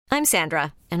I'm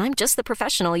Sandra, and I'm just the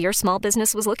professional your small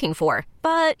business was looking for.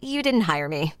 But you didn't hire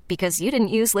me because you didn't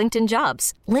use LinkedIn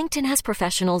Jobs. LinkedIn has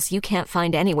professionals you can't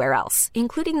find anywhere else,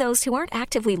 including those who aren't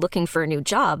actively looking for a new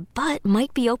job, but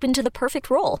might be open to the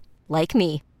perfect role, like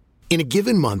me. In a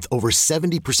given month, over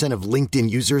 70% of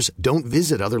LinkedIn users don't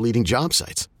visit other leading job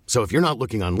sites. So if you're not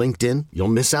looking on LinkedIn, you'll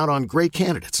miss out on great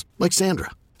candidates like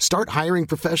Sandra. Start hiring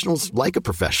professionals like a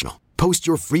professional. Post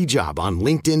your free job on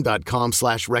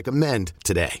linkedin.com/recommend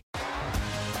today.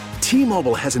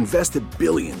 T-Mobile has invested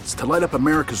billions to light up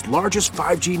America's largest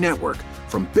 5G network,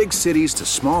 from big cities to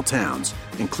small towns,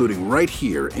 including right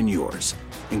here in yours.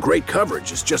 And great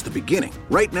coverage is just the beginning.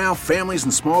 Right now, families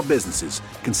and small businesses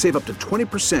can save up to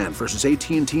 20% versus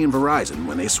AT&T and Verizon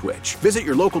when they switch. Visit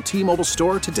your local T-Mobile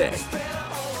store today.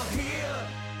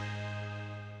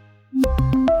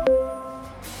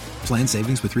 Plan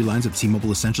savings with 3 lines of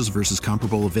T-Mobile Essentials versus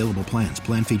comparable available plans.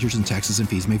 Plan features and taxes and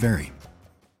fees may vary.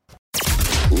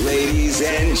 Ladies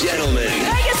and gentlemen,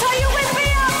 Vegas, are you with me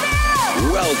out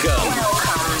there? welcome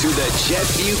to the Chet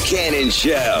Buchanan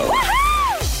Show.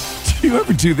 Do you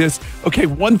ever do this? Okay,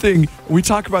 one thing, we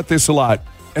talk about this a lot,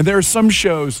 and there are some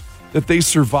shows that they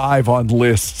survive on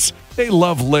lists. They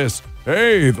love lists.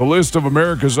 Hey, the list of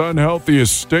America's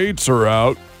unhealthiest states are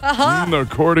out,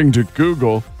 according to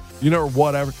Google. You know, or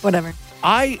whatever. Whatever.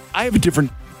 I have a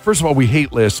different, first of all, we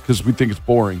hate lists because we think it's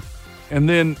boring. And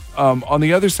then on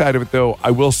the other side of it, though,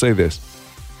 I will say this.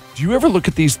 Do you ever look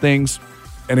at these things,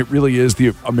 and it really is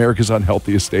the America's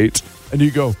unhealthiest states, and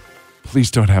you go, please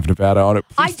don't have Nevada on it.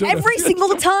 Every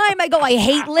single time I go, I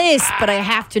hate lists, but I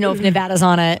have to know if Nevada's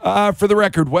on it. For the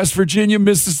record, West Virginia,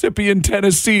 Mississippi, and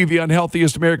Tennessee, the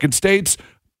unhealthiest American states.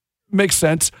 Makes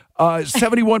sense.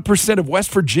 71% of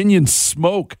West Virginians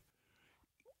smoke.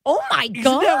 Oh, my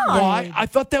God. Isn't that why? I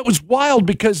thought that was wild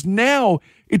because now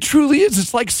it truly is.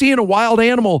 It's like seeing a wild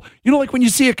animal. You know, like when you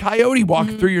see a coyote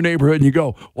walking through your neighborhood and you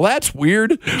go, well, that's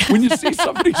weird. When you see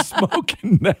somebody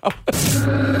smoking now.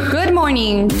 Good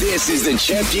morning. This is the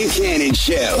Chet Buchanan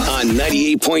Show on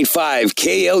 98.5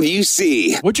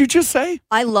 KLUC. What'd you just say?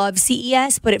 I love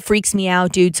CES, but it freaks me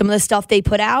out, dude. Some of the stuff they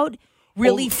put out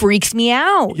really freaks me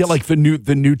out. Yeah, like the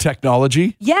new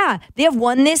technology. Yeah, they have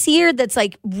one this year that's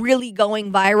like really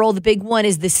going viral. The big one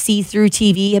is the see-through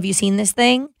TV. Have you seen this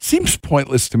thing? Seems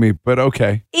pointless to me, but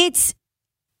okay. It's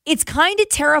kind of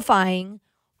terrifying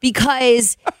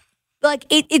because like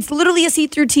it's literally a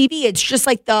see-through TV. It's just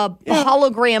like the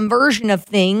hologram version of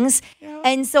things. Yeah.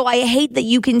 And so I hate that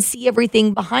you can see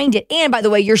everything behind it. And by the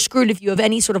way, you're screwed if you have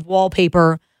any sort of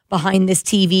wallpaper behind this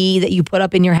TV that you put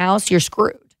up in your house. You're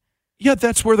screwed. Yeah,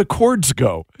 that's where the cords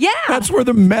go. Yeah. That's where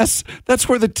the mess, that's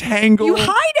where the tangle. You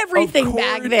hide everything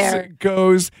back there.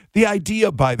 Goes. The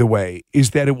idea, by the way,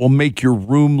 is that it will make your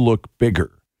room look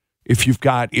bigger. If you've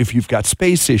got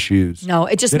space issues. No,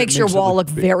 it just makes your wall look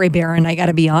very barren, I got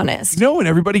to be honest. No, and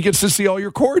everybody gets to see all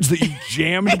your cords that you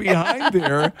jammed behind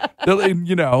there.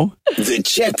 You know. The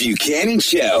Chet Buchanan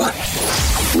Show.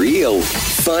 Real,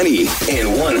 funny, and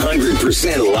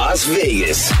 100% Las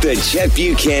Vegas. The Chet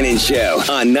Buchanan Show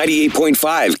on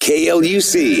 98.5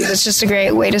 KLUC. It's just a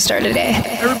great way to start a day.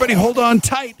 Everybody hold on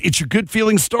tight. It's your good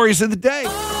feeling stories of the day.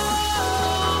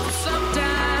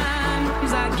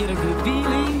 Sometimes I get a good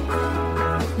feeling.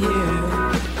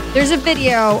 Yeah. There's a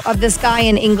video of this guy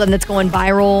in England that's going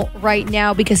viral right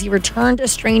now because he returned a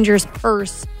stranger's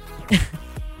purse.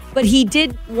 But he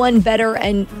did one better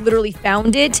and literally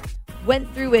found it.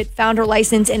 Went through it, found her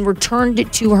license, and returned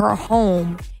it to her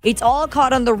home. It's all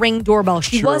caught on the Ring doorbell.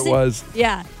 She wasn't.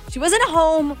 Yeah, she wasn't at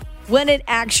home when it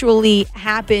actually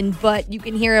happened, but you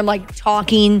can hear him like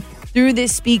talking through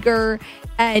this speaker,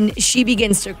 and she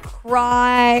begins to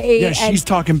cry. Yeah, she's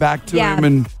talking back to him,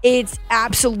 and it's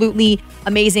absolutely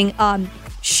amazing.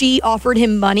 She offered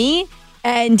him money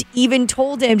and even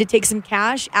told him to take some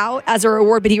cash out as a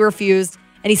reward, but he refused.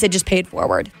 And he said, just pay it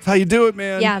forward. That's how you do it,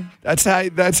 man. Yeah. That's how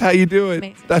you do it.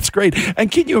 Amazing. That's great. And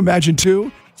can you imagine,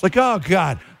 too? It's like, oh,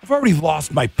 God, I've already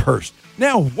lost my purse.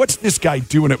 Now, what's this guy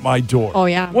doing at my door? Oh,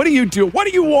 yeah. What do you do? What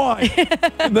do you want?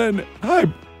 And then,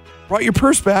 hi, brought your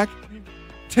purse back.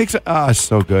 Takes it.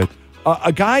 So good.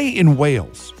 A guy in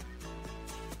Wales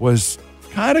was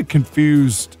kind of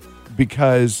confused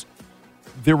because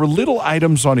there were little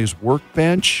items on his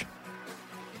workbench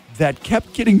that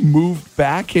kept getting moved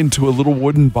back into a little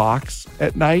wooden box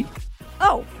at night.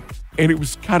 Oh. And it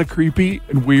was kind of creepy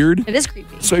and weird. It is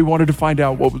creepy. So he wanted to find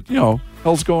out what was,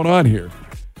 hell's going on here.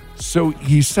 So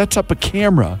he sets up a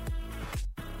camera,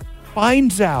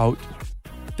 finds out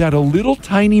that a little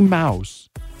tiny mouse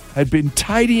had been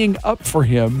tidying up for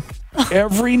him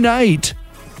every night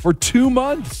for 2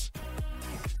 months.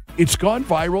 It's gone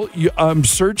viral.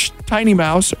 Search Tiny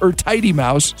Mouse, or Tidy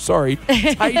Mouse, sorry,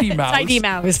 Tidy Mouse. Tidy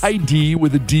Mouse. Tidy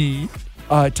with a D.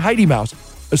 Tidy Mouse.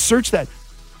 Search that.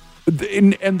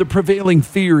 And the prevailing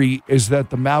theory is that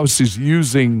the mouse is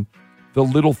using the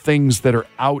little things that are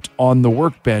out on the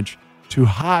workbench to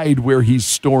hide where he's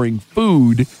storing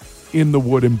food in the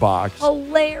wooden box.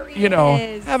 Hilarious. You know,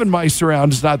 having mice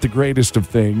around is not the greatest of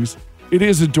things. It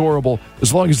is adorable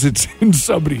as long as it's in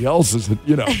somebody else's,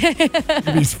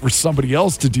 it's for somebody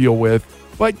else to deal with.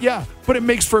 But it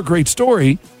makes for a great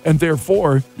story, and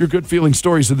therefore, your good feeling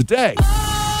stories of the day.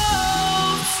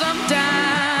 Oh,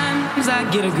 sometimes I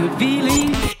get a good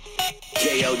feeling.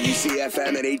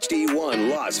 KLUC-FM and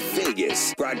HD1 Las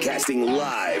Vegas, broadcasting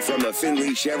live from the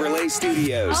Findlay Chevrolet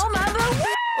Studios. Oh, mother.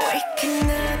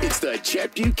 It's the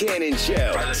Chet Buchanan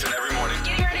Show. I listen every morning.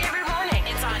 Getting ready every morning.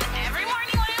 It's on every morning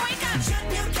when I wake up. Chet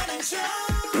Buchanan Show.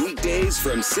 Weekdays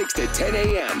from 6 to 10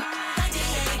 a.m.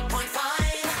 98.5.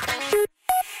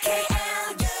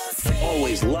 KLUC.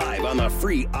 Always live on the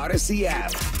free Odyssey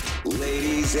app.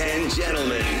 Ladies and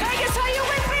gentlemen, Vegas, are you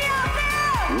with me out there?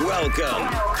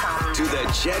 welcome to the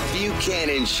Chet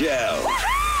Buchanan Show.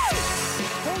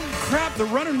 Holy crap, the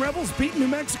Running Rebels beat New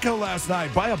Mexico last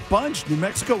night by a bunch. New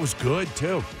Mexico was good,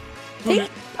 too. They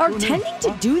are tending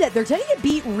to do that. They're tending to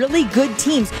beat really good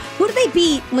teams. Who did they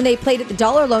beat when they played at the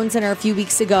Dollar Loan Center a few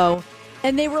weeks ago?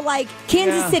 And they were like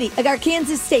Kansas City, like our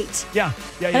Kansas State. Yeah.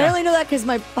 I only know that because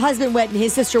my husband went and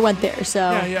his sister went there.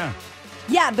 So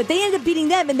yeah, but they ended up beating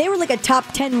them, and they were like a top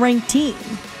 10 ranked team.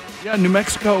 Yeah, New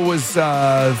Mexico was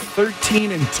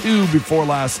 13-2 before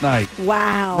last night.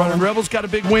 Wow. Running Rebels got a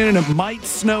big win, and it might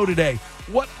snow today.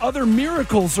 What other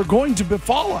miracles are going to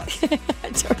befall us? I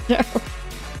don't know.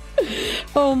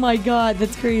 Oh, my God.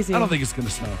 That's crazy. I don't think it's going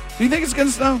to snow. Do you think it's going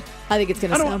to snow? I think it's going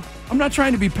to snow. I'm not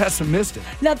trying to be pessimistic.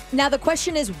 Now, the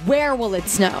question is, where will it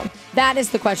snow? That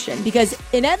is the question. Because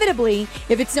inevitably,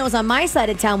 if it snows on my side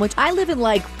of town, which I live in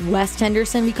like West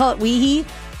Henderson, we call it Weehee.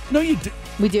 No, you do.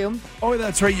 We do. Oh,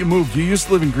 that's right. You moved. You used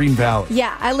to live in Green Valley.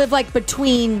 Yeah, I live like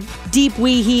between Deep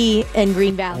Weehee and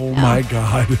Green Valley. Oh, my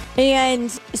God.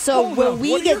 And so will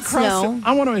we get snow?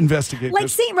 I want to investigate like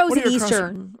this. St. Rose and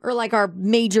Eastern, or like our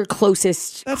major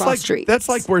closest cross streets. That's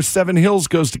like where Seven Hills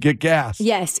goes to get gas.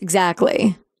 Yes,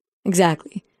 exactly.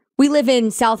 Exactly. We live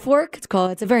in South Fork.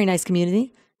 It's a very nice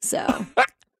community. So.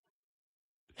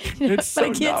 It's so but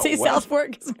I can't say South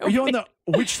Fork. Are you on the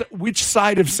which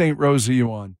side of St. Rose are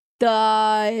you on?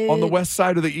 On the west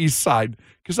side or the east side?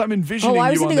 Because I'm envisioning you on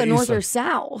the east side. I was going to go north or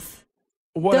south.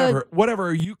 Whatever.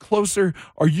 Are you closer?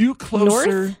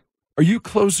 North? Are you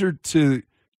closer to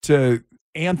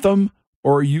Anthem,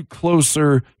 or are you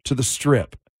closer to the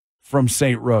Strip from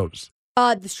St. Rose?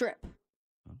 The Strip.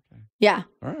 Okay. Yeah.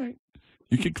 All right.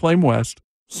 You can claim west.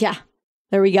 Yeah.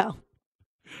 There we go.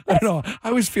 I don't know. I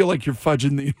always feel like you're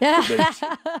fudging the information.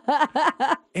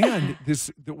 And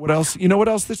what else? You know what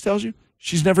else this tells you?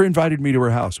 She's never invited me to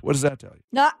her house. What does that tell you?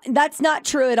 That's not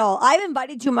true at all. I've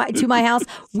invited to my house.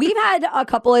 We've had a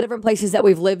couple of different places that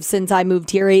we've lived since I moved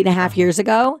here 8.5 years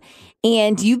ago.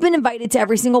 And you've been invited to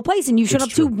every single place. And you showed up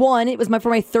to one. It was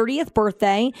for my 30th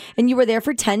birthday. And you were there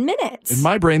for 10 minutes. In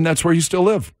my brain, that's where you still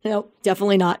live. No,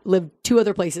 definitely not. Lived 2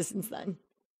 other places since then.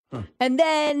 Huh. And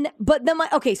then,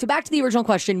 so back to the original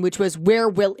question, which was, where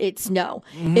will it snow?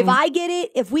 Mm-hmm.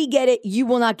 If we get it, you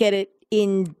will not get it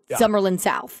in Summerlin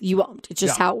South. You won't. It's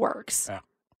just how it works. Yeah.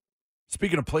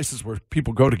 Speaking of places where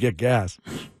people go to get gas,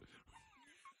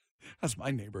 that's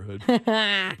my neighborhood.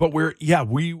 But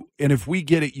and if we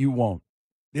get it, you won't.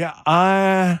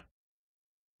 Yeah.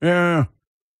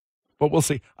 But we'll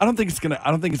see. I don't think it's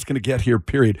gonna get here,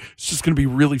 period. It's just gonna be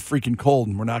really freaking cold,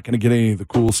 and we're not gonna get any of the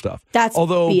cool stuff. That's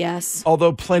BS.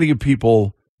 Although plenty of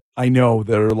people I know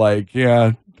that are like,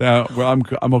 I'm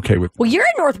okay with that. Well, you're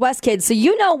a Northwest kid, so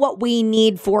you know what we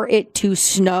need for it to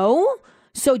snow.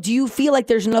 So do you feel like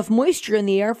there's enough moisture in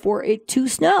the air for it to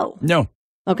snow? No.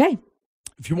 Okay.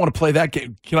 If you want to play that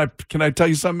game, can I tell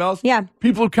you something else? Yeah.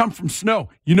 People who come from snow.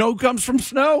 You know who comes from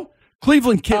snow?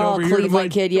 Cleveland kid over here.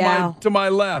 Cleveland kid, to my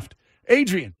left.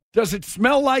 Adrian, does it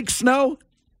smell like snow?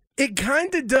 It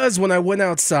kind of does when I went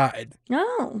outside.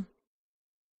 Oh.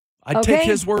 I'd take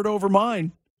his word over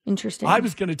mine. Interesting. I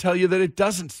was going to tell you that it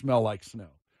doesn't smell like snow.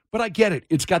 But I get it.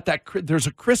 It's got that, there's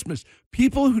a Christmas.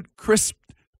 People who crisp.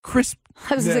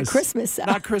 I was going to say Christmas.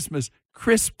 Not Christmas.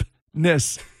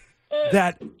 Crispness.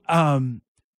 that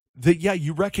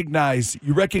you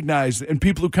recognize, and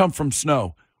people who come from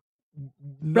snow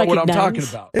know what I'm talking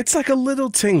about. It's like a little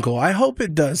tinkle. I hope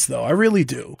it does, though. I really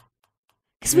do.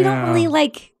 Because we don't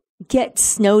really get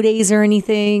snow days or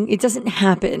anything. It doesn't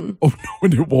happen. Oh no,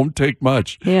 and it won't take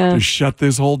much to shut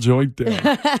this whole joint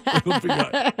down.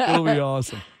 It'll be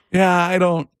awesome. Yeah, I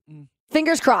don't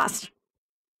Fingers crossed.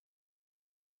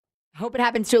 Hope it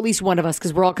happens to at least one of us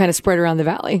because we're all kind of spread around the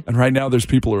valley. And right now, there's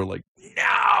people who are like,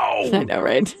 no. I know,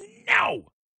 right? No.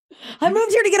 I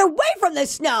moved here to get away from the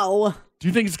snow. Do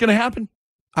you think it's going to happen?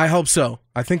 I hope so.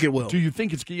 I think it will. Do you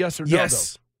think it's yes or no,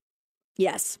 Yes. though?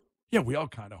 Yes. Yeah, we all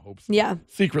kind of hope so. Yeah.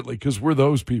 Secretly, because we're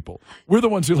those people. We're the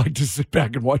ones who like to sit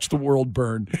back and watch the world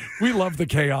burn. We love the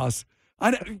chaos.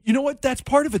 You know what? That's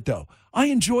part of it, though. I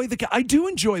do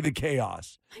enjoy the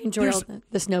chaos. I enjoy all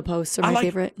the snow posts are my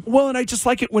favorite. Well, and I just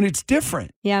like it when it's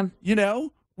different. Yeah. You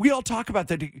know? We all talk about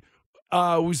that. It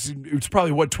was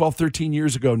probably, 12, 13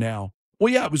 years ago now.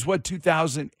 Well, yeah, it was,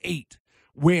 2008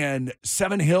 when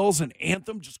Seven Hills and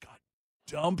Anthem just got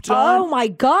dumped on. Oh, my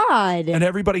God. And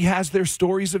everybody has their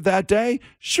stories of that day.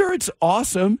 Sure, it's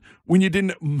awesome when you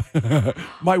didn't.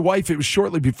 My wife, it was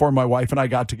shortly before my wife and I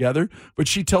got together, but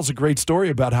she tells a great story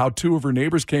about how two of her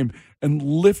neighbors came and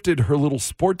lifted her little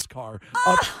sports car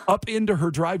up into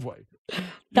her driveway.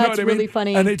 That's really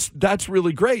funny. And that's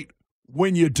really great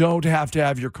when you don't have to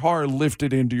have your car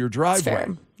lifted into your driveway.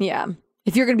 Fair. Yeah.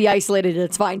 If you're going to be isolated,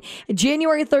 it's fine.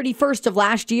 January 31st of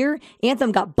last year,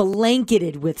 Anthem got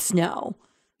blanketed with snow.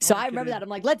 So I remember that. I'm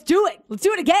like, let's do it. Let's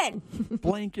do it again.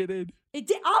 Blanketed. It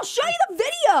did. I'll show you the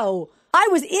video. I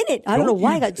was in it. I don't know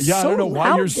why I got so Yeah, I don't know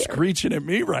why you're there. screeching at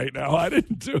me right now. I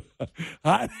didn't do it.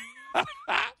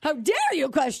 How dare you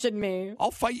question me? I'll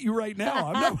fight you right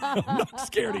now. I'm not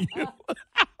scared of you.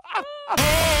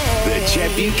 The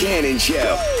Chet Buchanan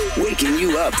Show. Waking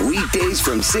you up weekdays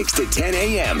from 6 to 10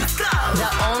 a.m.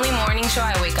 The only morning show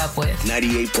I wake up with.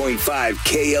 98.5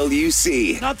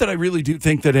 KLUC. Not that I really do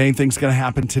think that anything's going to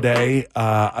happen today.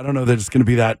 I don't know that it's going to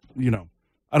be that,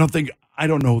 I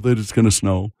don't know that it's going to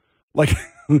snow. Like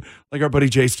our buddy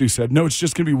Jay Stu said, no, it's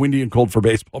just going to be windy and cold for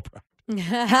baseball practice.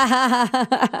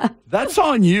 That's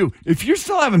on you. If you're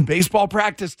still having baseball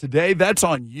practice today, that's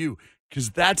on you. Because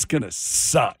that's going to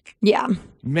suck. Yeah.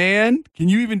 Man, can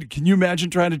you imagine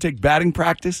trying to take batting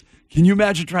practice? Can you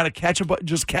imagine trying to catch a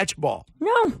ball?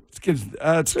 No.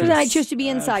 I choose to be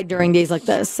inside during days like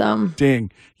this. Dang.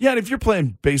 Yeah, and if you're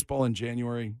playing baseball in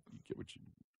January, you get what you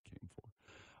came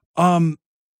for.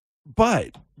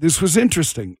 But this was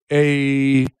interesting.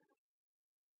 A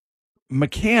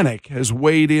mechanic has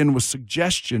weighed in with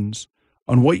suggestions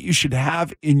on what you should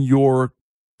have in your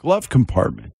glove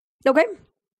compartment. Okay.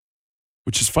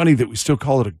 Which is funny that we still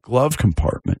call it a glove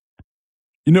compartment.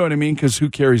 You know what I mean? Because who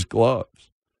carries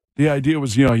gloves? The idea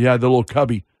was, the little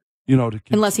cubby,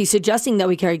 Unless he's suggesting that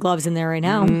we carry gloves in there right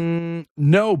now.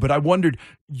 No, but I wondered,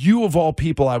 you of all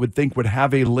people, I would think would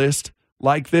have a list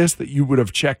like this that you would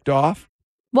have checked off.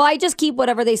 Well, I just keep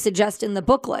whatever they suggest in the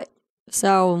booklet.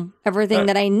 So everything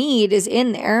that I need is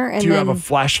in there. And do you have a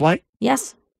flashlight?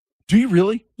 Yes. Do you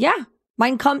really? Yeah.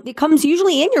 It comes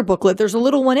usually in your booklet. There's a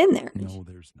little one in there. No,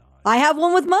 there's not. I have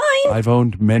one with mine. I've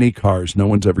owned many cars. No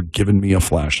one's ever given me a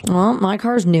flashlight. Well, my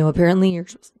car's new. Apparently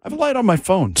yours was. I have a light on my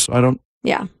phone, so I don't.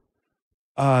 Yeah.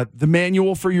 The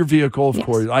manual for your vehicle, of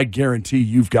course. I guarantee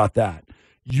you've got that.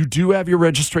 You do have your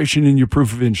registration and your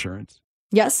proof of insurance.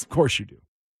 Yes. Of course you do.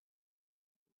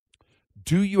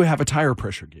 Do you have a tire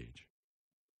pressure gauge?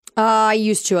 I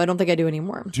used to. I don't think I do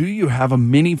anymore. Do you have a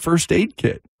mini first aid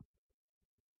kit?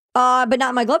 But not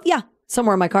in my glove. Yeah.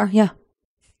 Somewhere in my car. Yeah.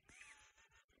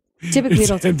 Typically,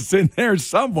 it's in there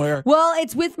somewhere. Well,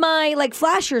 it's with my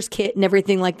flashers kit and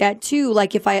everything like that too.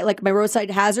 Like if I my roadside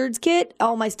hazards kit,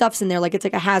 all my stuff's in there. Like it's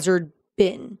like a hazard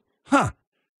bin. Huh?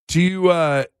 Do you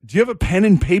have a pen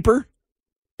and paper?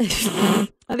 I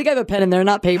think I have a pen in there,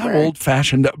 not paper. How old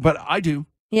fashioned, but I do.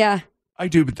 Yeah, I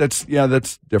do. But that's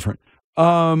different. Do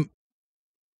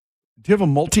you have a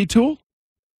multi-tool?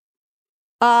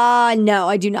 No,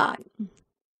 I do not. Do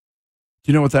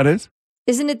you know what that is?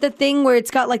 Isn't it the thing where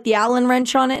it's got the Allen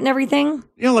wrench on it and everything?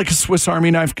 Yeah, like a Swiss Army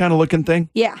knife kind of looking thing.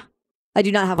 Yeah. I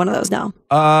do not have one of those now.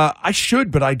 I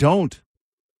should, but I don't.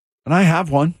 And I have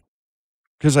one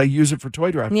because I use it for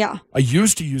toy drive. Yeah. I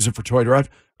used to use it for toy drive.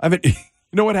 You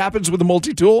know what happens with the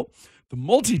multi-tool? The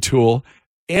multi-tool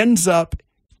ends up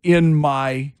in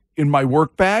my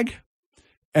work bag.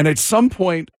 And at some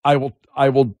point I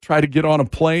will try to get on a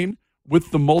plane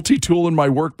with the multi-tool in my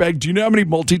work bag. Do you know how many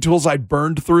multi-tools I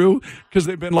burned through? Because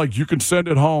they've been like, you can send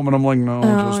it home. And I'm like, no,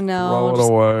 throw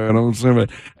it away. And I'm saying it.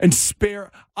 And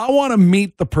spare. I want to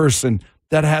meet the person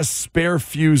that has spare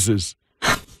fuses.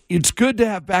 It's good to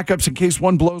have backups in case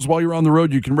one blows while you're on the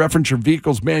road. You can reference your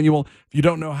vehicle's manual if you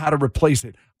don't know how to replace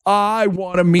it. I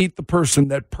want to meet the person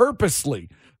that purposely,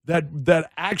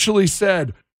 that actually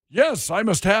said, yes, I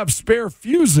must have spare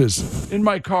fuses in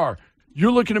my car.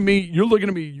 You're looking at me.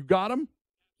 You got them?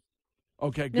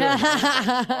 Okay, good.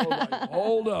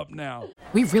 Hold up now.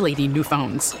 We really need new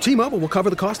phones. T-Mobile will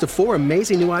cover the cost of 4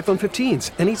 amazing new iPhone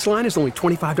 15s, and each line is only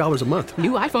 $25 a month.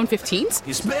 New iPhone 15s?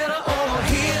 It's better over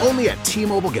here. Only at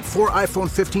T-Mobile, get 4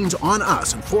 iPhone 15s on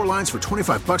us and 4 lines for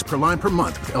 $25 per line per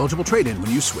month with eligible trade-in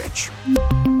when you switch.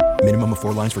 Minimum of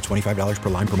 4 lines for $25 per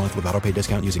line per month with autopay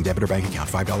discount using debit or bank account.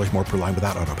 $5 more per line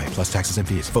without autopay, plus taxes and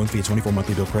fees. Phone fee at 24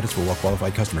 monthly bill credits for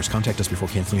well-qualified customers. Contact us before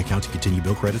canceling account to continue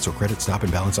bill credits or credit stop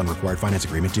and balance on required finance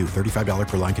agreement due. $35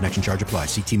 per line connection charge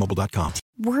applies. See T-Mobile.com.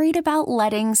 Worried about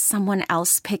letting someone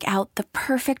else pick out the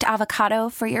perfect avocado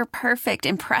for your perfect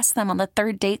impress them on the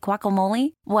third date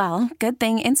guacamole? Well, good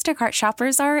thing Instacart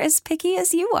shoppers are as picky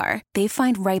as you are. They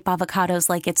find ripe avocados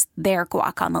like it's their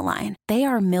guac on the line. They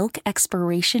are milk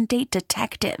expiration date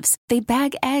detectives. They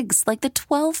bag eggs like the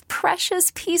 12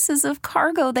 precious pieces of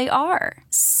cargo they are.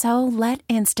 So let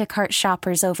Instacart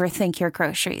shoppers overthink your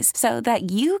groceries so that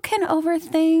you can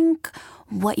overthink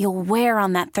what you'll wear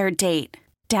on that third date.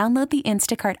 Download the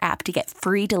Instacart app to get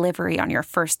free delivery on your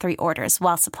first 3 orders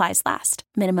while supplies last.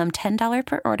 Minimum $10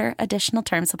 per order. Additional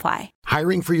terms apply.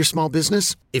 Hiring for your small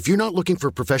business? If you're not looking for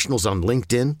professionals on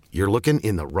LinkedIn, you're looking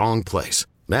in the wrong place.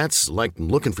 That's like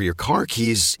looking for your car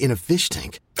keys in a fish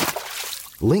tank.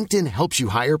 LinkedIn helps you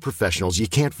hire professionals you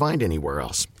can't find anywhere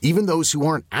else, even those who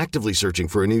aren't actively searching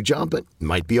for a new job but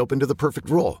might be open to the perfect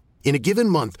role. In a given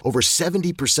month, over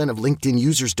 70% of LinkedIn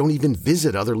users don't even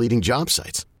visit other leading job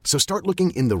sites. So start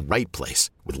looking in the right place.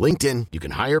 With LinkedIn, you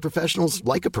can hire professionals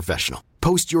like a professional.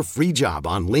 Post your free job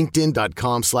on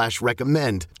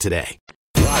linkedin.com/recommend today.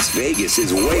 Las Vegas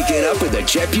is waking up with the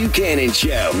Chet Buchanan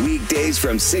Show. Weekdays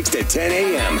from 6 to 10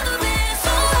 a.m.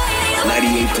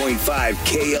 98.5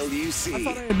 KLUC. I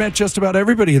thought I had met just about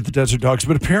everybody at the Desert Dogs,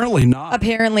 but apparently not.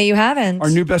 Apparently you haven't. Our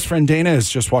new best friend Dana has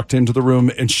just walked into the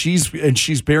room, and she's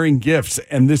bearing gifts.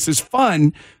 And this is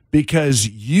fun because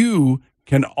you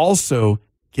can also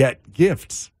get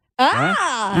gifts.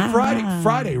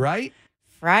 Friday, right?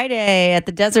 Friday at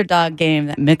the Desert Dog game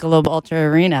at Michelob Ultra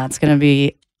Arena. It's going to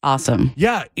be awesome.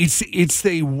 Yeah, it's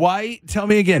the white. Tell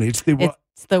me again. It's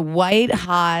the white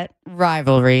hot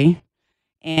rivalry,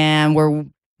 and we're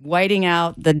whiting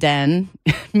out the den.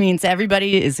 Means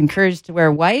everybody is encouraged to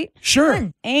wear white.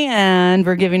 Sure. And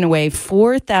we're giving away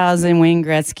 4,000 Wayne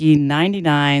Gretzky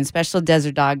 99 special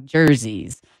Desert Dog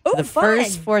jerseys to the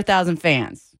first 4,000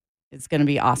 fans. It's going to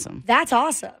be awesome. That's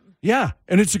awesome. Yeah,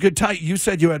 and it's a good time. You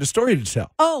said you had a story to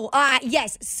tell. Oh,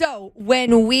 yes. So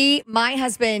when my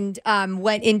husband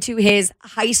went into his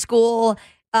high school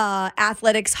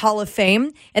athletics Hall of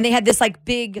Fame, and they had this like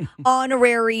big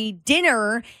honorary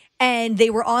dinner, and they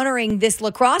were honoring this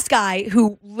lacrosse guy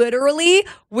who literally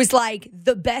was like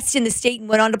the best in the state and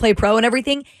went on to play pro and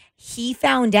everything. He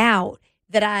found out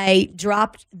that I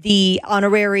dropped the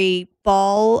honorary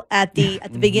ball at the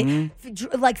beginning,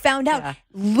 like found out,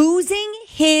 losing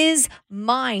his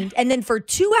mind. And then for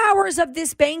 2 hours of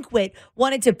this banquet,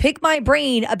 wanted to pick my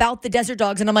brain about the Desert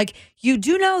Dogs. And I'm like, you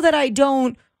do know that I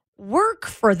don't work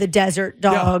for the Desert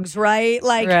Dogs, right?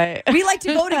 Like, we like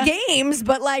to go to games,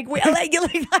 but like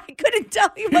I couldn't tell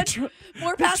you much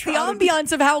more past the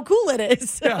ambiance of how cool it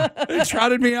is. Yeah, they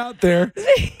trotted me out there.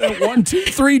 1, 2,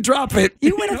 3, drop it.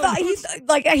 You would have thought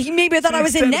he maybe thought I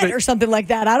was in net or something like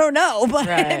that. I don't know, but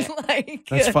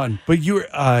that's fun. But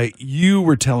you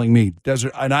were telling me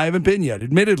Desert, and I haven't been yet.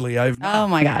 Admittedly, I've not. Oh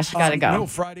my gosh, you got to go. No,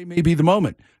 Friday may be the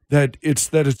moment that it's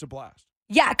a blast.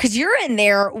 Yeah, because you're in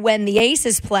there when the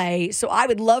Aces play, so I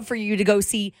would love for you to go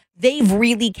see. They've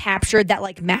really captured that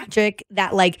like magic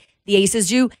that like the Aces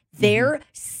do. Their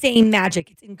same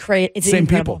magic. It's incredible. Same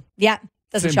people. Yeah,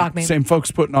 doesn't shock me. Same folks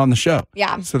putting on the show.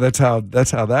 Yeah. So that's how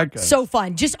that goes. So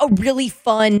fun. Just a really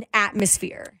fun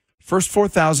atmosphere. First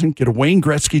 4,000 get a Wayne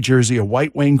Gretzky jersey, a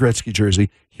white Wayne Gretzky jersey.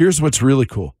 Here's what's really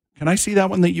cool. Can I see that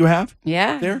one that you have?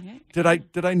 Yeah. There. Did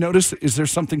I notice? Is there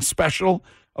something special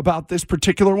about this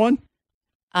particular one?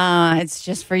 It's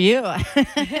just for you.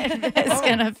 It's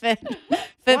gonna fit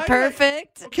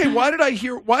perfect. Why did I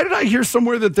hear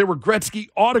somewhere that there were Gretzky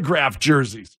autographed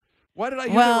jerseys? Why did I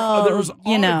hear there was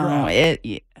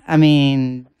autographed? I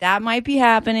mean, that might be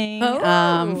happening.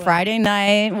 Friday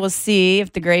night, we'll see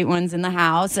if the great one's in the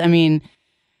house. I mean,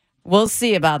 we'll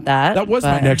see about that. That was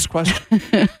my next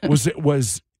question.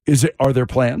 Are there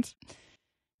plans?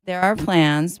 There are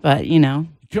plans, but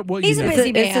Well, he's a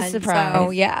busy man. It's a surprise. So,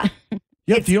 yeah.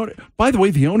 Yeah. By the way,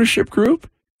 the ownership group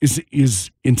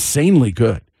is insanely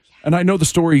good, and I know the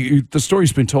story. The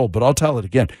story's been told, but I'll tell it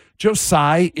again. Joe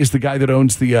Tsai is the guy that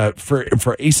owns the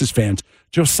for Aces fans.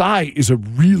 Joe Tsai is a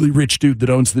really rich dude that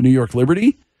owns the New York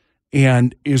Liberty,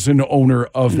 and is an owner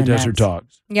of the Desert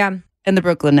Dogs. Yeah, and the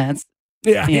Brooklyn Nets.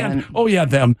 Yeah.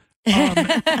 Them.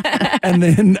 And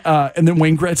then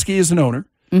Wayne Gretzky is an owner.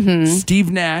 Mm-hmm.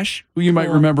 Steve Nash, who you might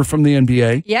remember from the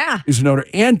NBA, is an owner,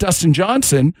 and Dustin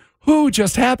Johnson, who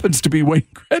just happens to be Wayne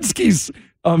Gretzky's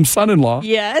son-in-law.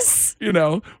 Yes.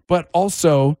 But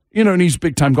also, and he's a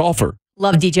big-time golfer.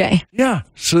 Love DJ. Yeah.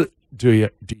 So do you,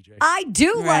 DJ? I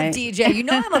do love DJ.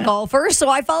 I'm a golfer, so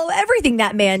I follow everything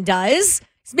that man does.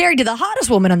 He's married to the hottest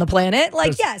woman on the planet.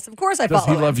 Yes, of course I follow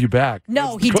Does he love you back?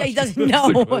 No, he doesn't know.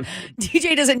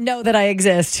 DJ doesn't know that I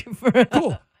exist.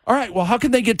 Cool. All right. Well, how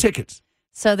can they get tickets?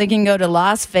 So they can go to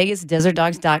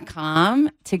LasVegasDesertDogs.com.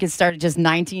 Tickets start at just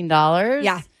 $19.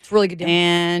 Yeah, it's a really good deal.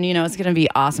 And, it's going to be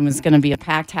awesome. It's going to be a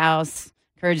packed house.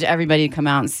 Encourage everybody to come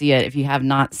out and see it if you have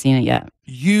not seen it yet.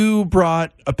 You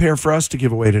brought a pair for us to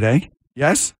give away today.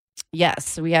 Yes? Yes.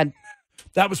 So we had...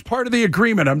 That was part of the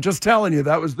agreement. I'm just telling you,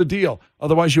 that was the deal.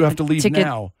 Otherwise, you have to leave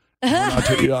now.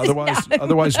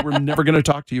 Otherwise, we're never going to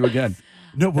talk to you again.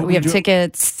 No, but we have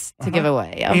tickets to give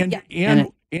away.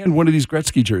 And one of these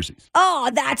Gretzky jerseys. Oh,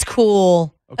 that's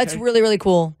cool. Okay. That's really, really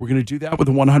cool. We're going to do that with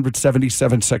a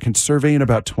 177-second survey in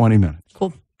about 20 minutes.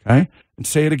 Cool. Okay. And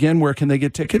say it again. Where can they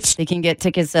get tickets? They can get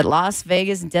tickets at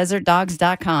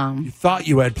LasVegasDesertDogs.com. You thought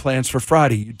you had plans for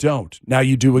Friday. You don't. Now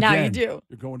you do again. Now you do.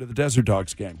 You're going to the Desert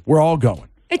Dogs game. We're all going.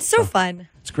 It's so fun.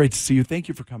 It's great to see you. Thank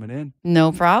you for coming in.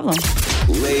 No problem.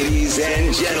 Ladies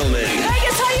and gentlemen.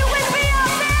 Vegas, are you with me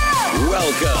out there?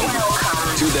 Welcome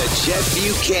to the Chet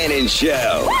Buchanan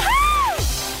Show.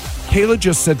 Kayla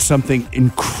just said something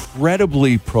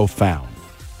incredibly profound.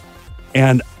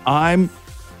 And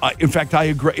in fact, I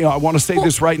agree. I want to say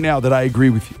this right now that I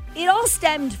agree with you. It all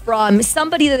stemmed from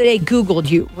somebody that they Googled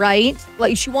you, right?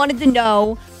 Like she wanted to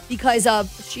know because of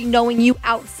she knowing you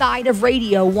outside of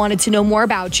radio, wanted to know more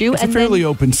about you. It's a fairly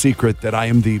open secret that I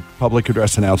am the public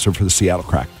address announcer for the Seattle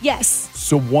Kraken. Yes.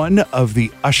 So one of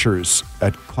the ushers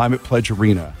at Climate Pledge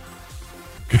Arena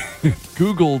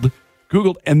Googled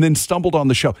and then stumbled on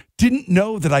the show. Didn't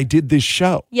know that I did this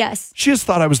show. Yes. She just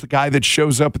thought I was the guy that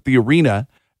shows up at the arena.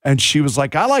 And she was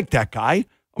like, I like that guy.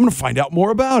 I'm going to find out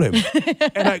more about him.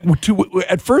 And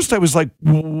at first I was like,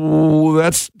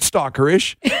 that's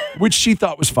stalkerish, which she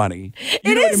thought was funny.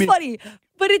 It is funny,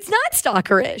 but it's not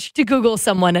stalkerish to Google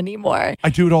someone anymore. I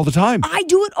do it all the time. I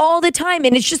do it all the time.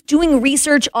 And it's just doing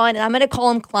research on, I'm going to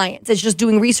call them clients. It's just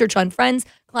doing research on friends,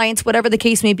 clients, whatever the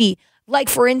case may be. Like,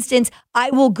 for instance, I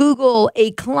will Google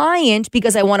a client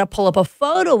because I want to pull up a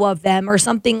photo of them or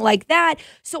something like that.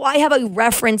 So I have a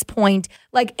reference point,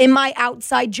 like in my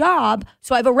outside job.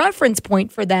 So I have a reference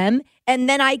point for them. And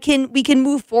then we can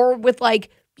move forward with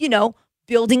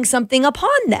building something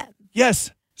upon them.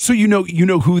 Yes. So you know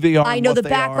who they are. I know the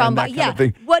background, but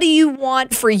what do you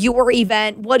want for your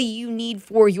event? What do you need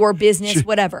for your business?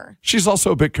 Whatever. She's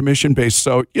also a bit commission based,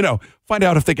 so find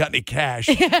out if they got any cash.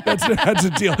 That's a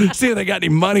deal. See if they got any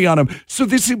money on them. So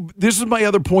this is my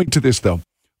other point to this, though.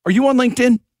 Are you on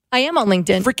LinkedIn? I am on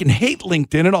LinkedIn. Freaking hate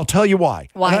LinkedIn, and I'll tell you why.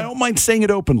 Why? And I don't mind saying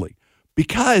it openly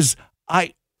because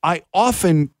I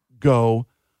often go,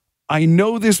 I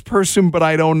know this person, but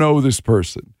I don't know this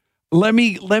person. Let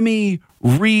me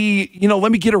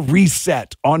get a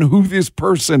reset on who this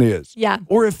person is. Yeah.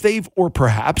 Or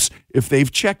perhaps if they've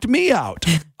checked me out,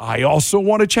 I also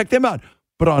want to check them out.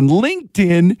 But on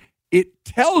LinkedIn, it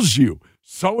tells you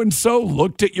so-and-so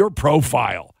looked at your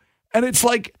profile. And it's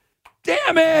like,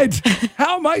 damn it.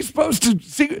 How am I supposed to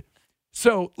see?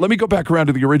 So let me go back around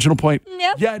to the original point.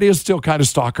 Yep. Yeah, it is still kind of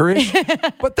stalkerish,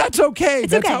 but that's okay.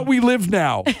 That's how we live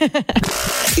now.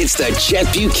 It's the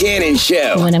Chet Buchanan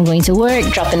Show. When I'm going to work,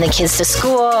 dropping the kids to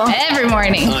school. Every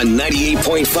morning. On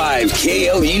 98.5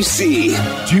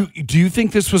 KLUC. Do you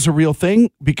think this was a real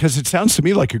thing? Because it sounds to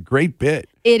me like a great bit.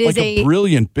 It is a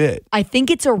brilliant bit. I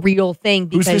think it's a real thing.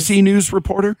 Because who's this E-News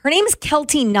reporter? Her name is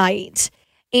Kelty Knight.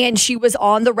 And she was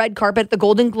on the red carpet at the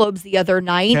Golden Globes the other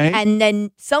night. Okay. And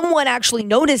then someone actually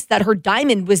noticed that her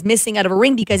diamond was missing out of a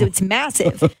ring because it's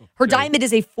massive. Her diamond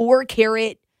is a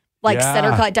 4-carat,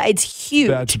 center cut. It's huge.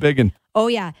 That's big. Oh,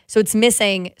 yeah. So it's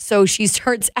missing. So she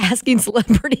starts asking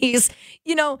celebrities,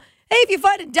 hey, if you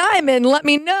find a diamond, let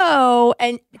me know.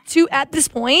 And at this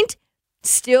point,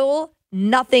 still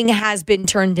nothing has been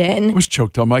turned in. I was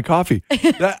choked on my coffee.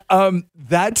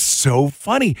 That's so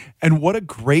funny. And what a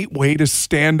great way to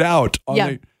stand out.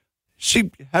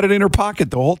 She had it in her pocket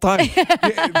the whole time.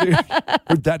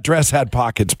 That dress had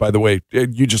pockets, by the way.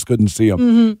 You just couldn't see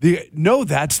them.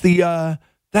 Mm-hmm.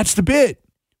 That's the bit.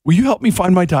 Will you help me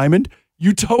find my diamond?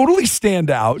 You totally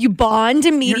stand out. You bond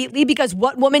immediately because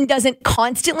what woman doesn't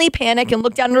constantly panic and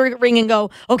look down at her ring and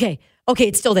go, okay,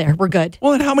 it's still there. We're good.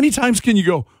 Well, and how many times can you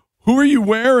go, who are you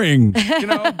wearing?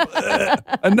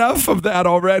 Enough of that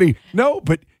already. No,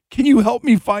 but can you help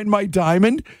me find my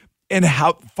diamond? and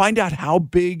find out how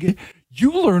big.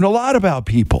 You learn a lot about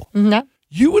people. Mm-hmm.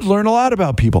 You would learn a lot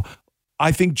about people.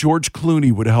 I think George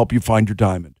Clooney would help you find your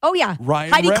diamond. Oh, yeah.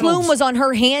 Ryan Heidi Reynolds. Klum was on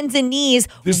her hands and knees,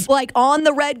 like on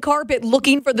the red carpet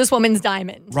looking for this woman's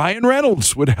diamond. Ryan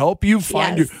Reynolds would help you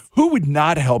find your. Who would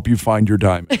not help you find your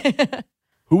diamond?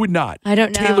 Who would not? I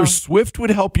don't know. Taylor Swift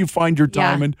would help you find your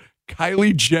diamond.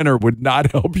 Kylie Jenner would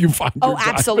not help you find your diamond.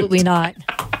 Oh, absolutely not.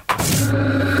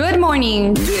 Good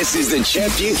morning. This is the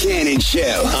Chet Buchanan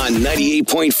Show on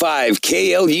 98.5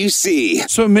 KLUC.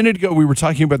 So a minute ago, we were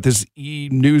talking about this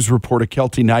News reporter,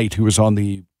 Kelty Knight, who was on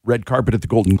the red carpet at the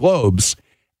Golden Globes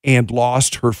and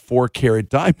lost her 4-carat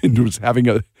diamond, was having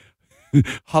a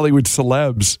Hollywood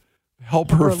celebs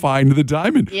help her find the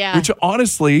diamond. Yeah. Which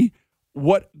honestly,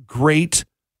 what great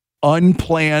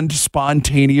unplanned,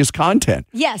 spontaneous content.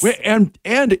 Yes.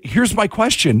 And here's my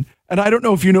question, and I don't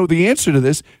know if you know the answer to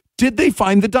this. Did they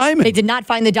find the diamond? They did not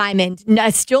find the diamond.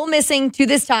 Still missing to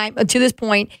this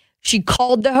point. She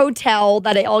called the hotel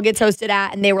that it all gets hosted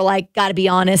at, and they were like, gotta be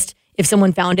honest, if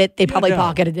someone found it, they probably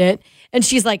pocketed it. And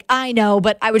she's like, I know,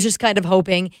 but I was just kind of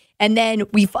hoping. And then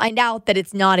we find out that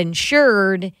it's not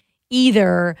insured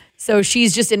either. So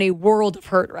she's just in a world of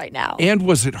hurt right now. And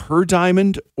was it her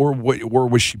diamond, or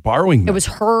was she borrowing them? It was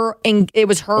her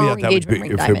engagement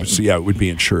ring diamond. It would be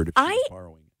insured if she was borrowing.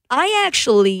 I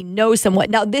actually know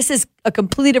someone. Now, this is a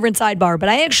completely different sidebar, but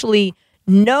I actually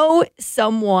know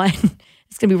someone.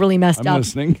 It's going to be really messed up.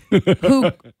 Listening.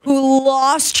 who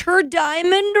lost her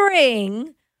diamond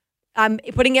ring. I'm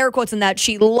putting air quotes on that.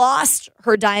 She lost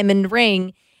her diamond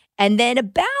ring. And then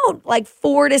about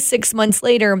 4 to 6 months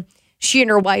later, she and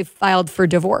her wife filed for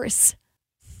divorce.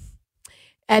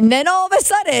 And then all of a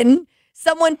sudden,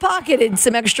 someone pocketed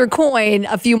some extra coin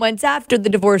a few months after the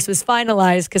divorce was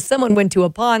finalized because someone went to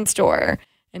a pawn store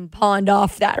and pawned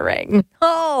off that ring.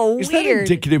 Oh, Is weird.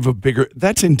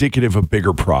 That's indicative of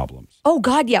bigger problems. Oh,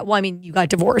 God, yeah. Well, I mean, you got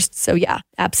divorced. So, yeah,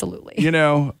 absolutely.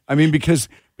 Because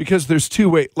there's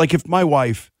two ways. Like if my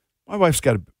wife's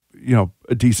got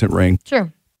a decent ring.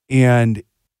 Sure. And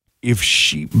if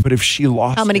she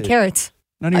lost How many carats?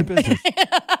 None of your business.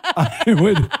 I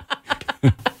would.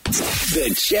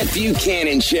 The Chet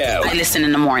Buchanan Show. I listen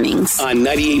in the mornings. On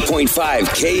 98.5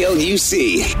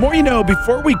 KLUC. More you know,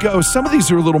 before we go, some of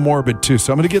these are a little morbid too.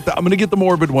 So I'm gonna get the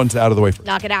morbid ones out of the way first.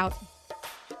 Knock it out.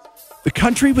 The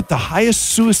country with the highest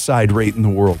suicide rate in the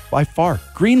world, by far,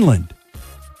 Greenland.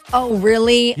 Oh,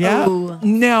 really? Yeah. Ooh.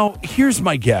 Now, here's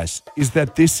my guess, is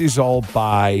that this is all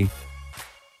by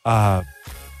not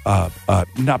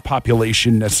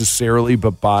population necessarily,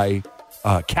 but by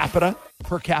per capita.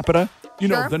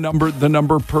 Sure. The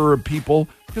number per people,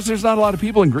 because there's not a lot of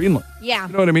people in Greenland. Yeah.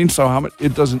 You know what I mean? So how much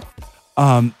it doesn't.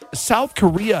 South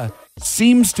Korea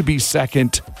seems to be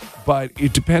second, but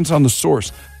it depends on the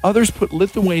source. Others put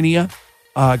Lithuania,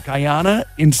 Guyana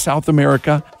in South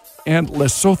America, and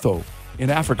Lesotho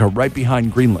in Africa right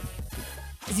behind Greenland.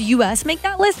 Does the U.S. make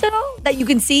that list at all that you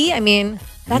can see? I mean,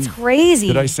 that's crazy.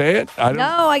 Did I say it?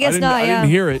 No, I guess not. I didn't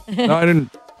hear it. No, I didn't.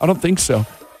 I don't think so.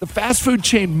 The fast food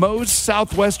chain Moe's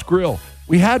Southwest Grill.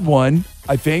 We had one,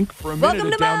 I think, for a minute.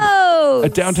 Welcome to Moe's.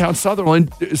 At downtown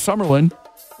Summerlin.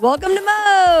 Welcome to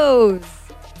Moe's.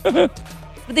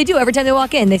 What they do every time they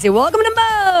walk in, they say, "Welcome to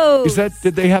Moe's."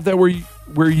 Did they have that where you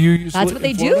used? That's what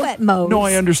they do at Moe's. No,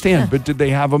 I understand, but did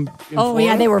they have them in Florida?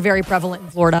 Yeah, they were very prevalent in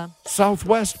Florida.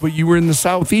 Southwest, but you were in the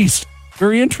Southeast.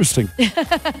 Very interesting.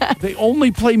 They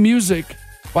only play music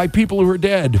by people who are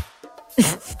dead.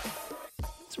 It's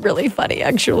really funny,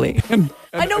 actually. And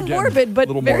I know, again, morbid, but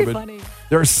very morbid. funny.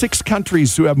 There are 6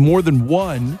 countries who have more than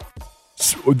one.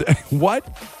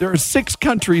 What? There are 6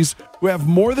 countries who have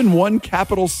more than one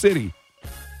capital city.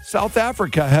 South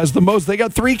Africa has the most. They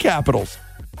got 3 capitals.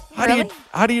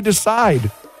 How do you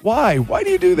decide? Why? Why do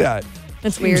you do that?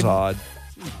 That's Seems weird. odd.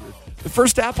 The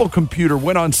first Apple computer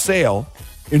went on sale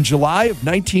in July of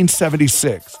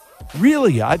 1976.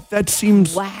 Really? That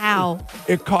seems... Wow.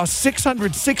 It cost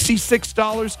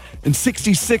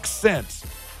 $666.66.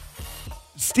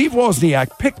 Steve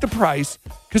Wozniak picked the price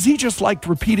because he just liked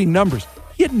repeating numbers.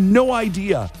 He had no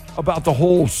idea about the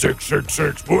whole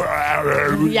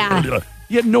 666. Yeah.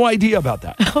 He had no idea about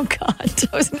that. Oh, God.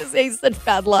 I was going to say such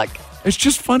bad luck. It's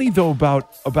just funny, though,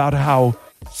 about how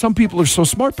some people are so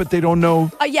smart, but they don't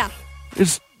know. Yeah.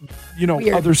 It's,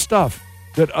 Weird. other stuff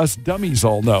that us dummies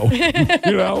all know.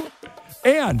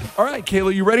 And, all right,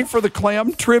 Kayla, you ready for the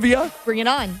clam trivia? Bring it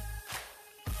on.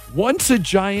 Once a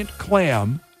giant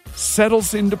clam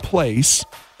settles into place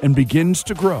and begins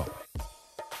to grow,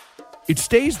 it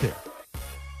stays there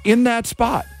in that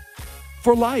spot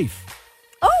for life.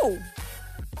 Oh.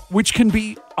 Which can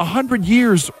be 100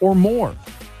 years or more.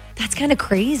 That's kind of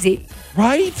crazy.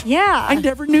 Right? Yeah. I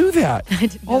never knew that.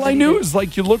 All I knew is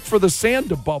like you look for the sand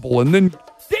to bubble and then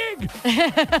dig.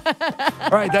 All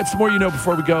right, that's the more you know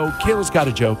before we go. Kayla's got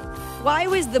a joke. Why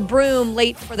was the broom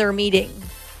late for their meeting?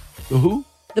 The who?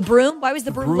 The broom? Why was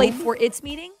the broom late for its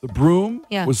meeting? The broom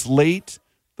was late.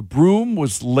 The broom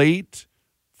was late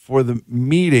for the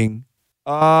meeting.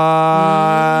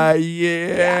 Yeah,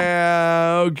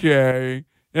 okay.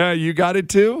 Yeah, you got it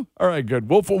too? All right, good.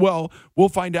 We'll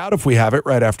find out if we have it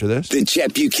right after this. The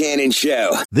Chet Buchanan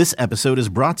Show. This episode is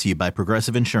brought to you by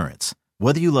Progressive Insurance.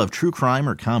 Whether you love true crime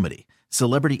or comedy,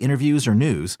 celebrity interviews or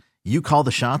news, you call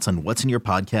the shots on what's in your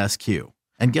podcast queue.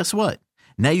 And guess what?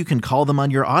 Now you can call them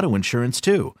on your auto insurance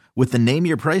too with the Name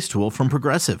Your Price tool from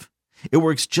Progressive. It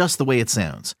works just the way it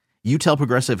sounds. You tell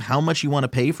Progressive how much you want to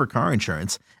pay for car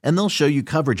insurance, and they'll show you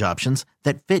coverage options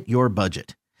that fit your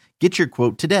budget. Get your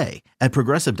quote today at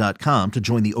Progressive.com to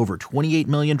join the over 28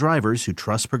 million drivers who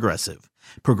trust Progressive.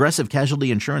 Progressive Casualty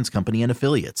Insurance Company and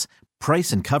Affiliates.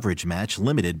 Price and coverage match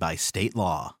limited by state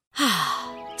law.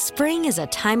 Spring is a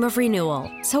time of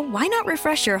renewal, so why not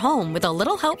refresh your home with a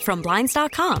little help from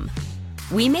Blinds.com?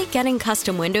 We make getting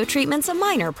custom window treatments a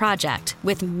minor project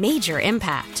with major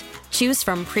impact. Choose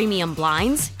from premium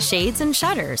blinds, shades, and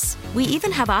shutters. We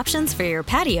even have options for your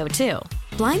patio, too.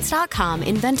 Blinds.com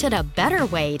invented a better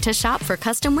way to shop for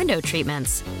custom window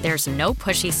treatments. There's no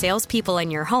pushy salespeople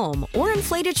in your home or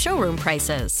inflated showroom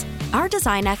prices. Our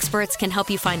design experts can help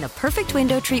you find the perfect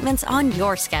window treatments on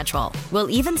your schedule. We'll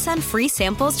even send free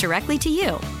samples directly to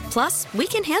you. Plus, we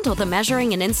can handle the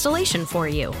measuring and installation for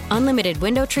you. Unlimited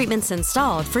window treatments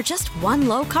installed for just one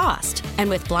low cost. And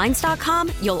with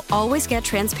Blinds.com, you'll always get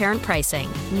transparent pricing.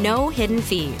 No hidden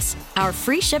fees. Our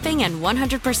free shipping and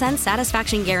 100%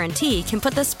 satisfaction guarantee can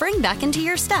put the spring back into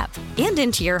your step and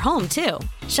into your home, too.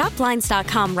 Shop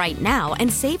Blinds.com right now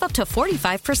and save up to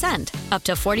 45%. Up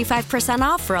to 45%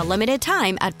 off for a limited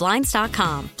time at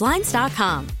Blinds.com.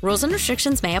 Blinds.com. Rules and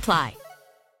restrictions may apply.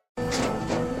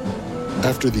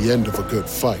 After the end of a good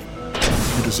fight,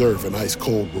 you deserve an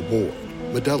ice-cold reward.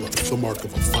 Modelo is the mark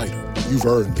of a fighter. You've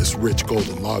earned this rich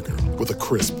golden lager with a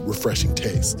crisp, refreshing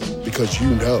taste. Because you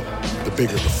know, the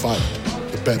bigger the fight,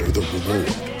 the better the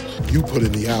reward. You put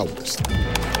in the hours,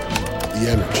 the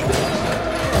energy,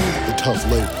 the tough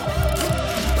labor.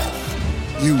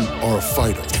 You are a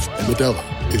fighter, and Modelo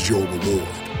is your reward.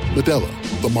 Modelo,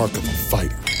 the mark of a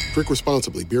fighter. Drink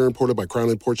responsibly. Beer imported by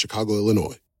Crown Imports, Chicago,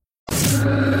 Illinois.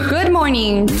 Good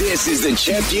morning. This is the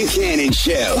Chet Buchanan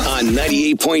Show on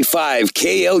 98.5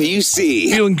 KLUC.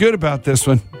 Feeling good about this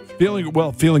one.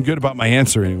 Feeling good about my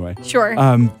answer anyway. Sure.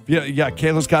 Yeah,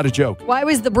 Kayla's got a joke. Why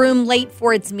was the broom late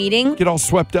for its meeting? Get all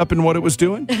swept up in what it was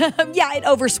doing? Yeah, it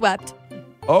overswept.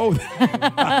 Oh,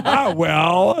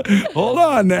 well, hold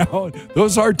on now.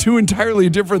 Those are two entirely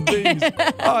different things.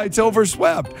 It's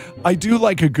overswept. I do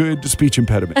like a good speech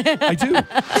impediment. I do.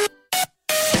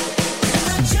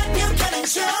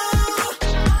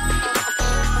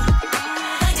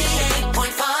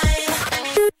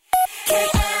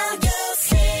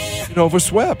 It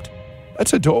overswept.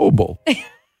 That's adorable.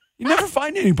 You never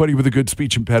find anybody with a good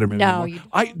speech impediment. No,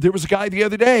 there was a guy the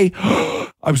other day.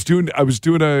 I was doing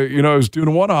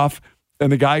a one-off,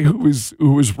 and the guy who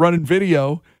was running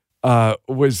video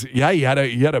he had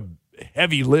a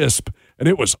heavy lisp, and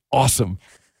it was awesome.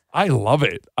 I love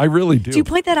it. I really do. Do you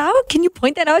point that out? Can you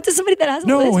point that out to somebody that has a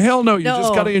lisp? No, hell no. You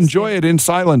just got to enjoy it in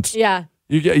silence. Yeah.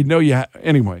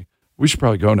 Anyway, we should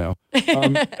probably go now.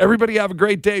 Everybody have a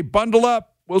great day. Bundle up.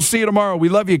 We'll see you tomorrow. We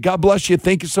love you. God bless you.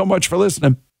 Thank you so much for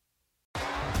listening.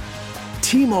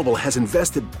 T-Mobile has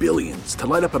invested billions to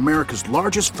light up America's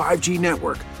largest 5G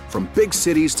network, from big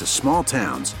cities to small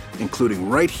towns, including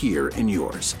right here in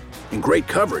yours. And great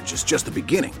coverage is just the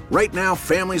beginning. Right now,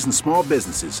 families and small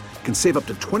businesses can save up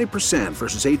to 20%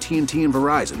 versus AT&T and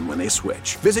Verizon when they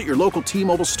switch. Visit your local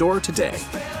T-Mobile store today.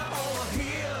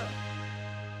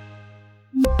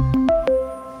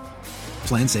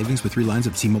 Plan savings with 3 lines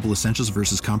of T-Mobile Essentials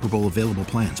versus comparable available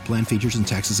plans. Plan features and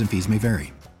taxes and fees may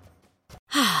vary.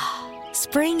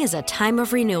 Spring is a time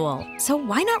of renewal, so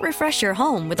why not refresh your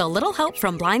home with a little help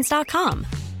from Blinds.com?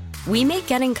 We make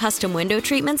getting custom window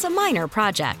treatments a minor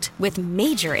project with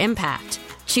major impact.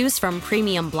 Choose from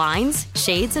premium blinds,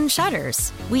 shades, and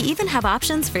shutters. We even have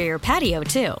options for your patio,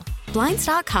 too.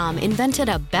 Blinds.com invented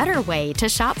a better way to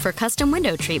shop for custom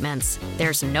window treatments.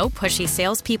 There's no pushy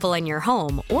salespeople in your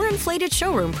home or inflated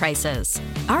showroom prices.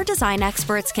 Our design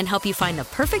experts can help you find the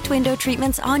perfect window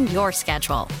treatments on your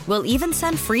schedule. We'll even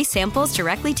send free samples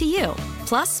directly to you.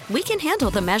 Plus, we can handle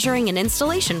the measuring and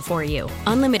installation for you.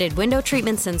 Unlimited window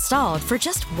treatments installed for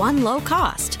just one low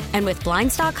cost. And with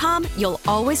Blinds.com, you'll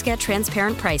always get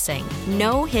transparent pricing.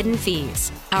 No hidden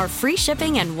fees. Our free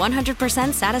shipping and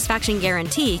 100% satisfaction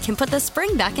guarantee can put the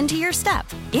spring back into your step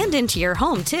and into your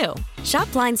home, too.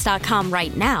 Shop Blinds.com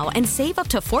right now and save up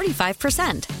to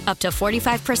 45%. Up to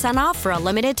 45% off for a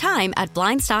limited time at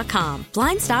Blinds.com.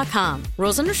 Blinds.com.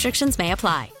 Rules and restrictions may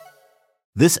apply.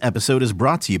 This episode is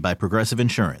brought to you by Progressive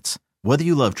Insurance. Whether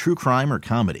you love true crime or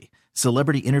comedy,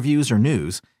 celebrity interviews or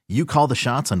news, you call the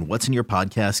shots on what's in your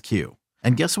podcast queue.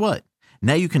 And guess what?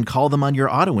 Now you can call them on your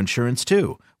auto insurance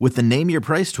too with the Name Your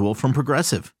Price tool from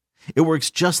Progressive. It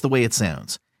works just the way it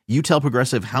sounds. You tell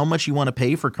Progressive how much you want to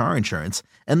pay for car insurance,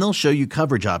 and they'll show you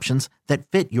coverage options that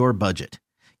fit your budget.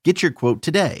 Get your quote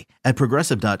today at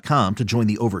Progressive.com to join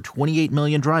the over 28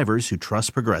 million drivers who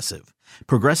trust Progressive.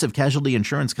 Progressive Casualty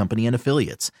Insurance Company and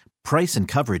Affiliates. Price and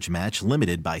coverage match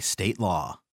limited by state law.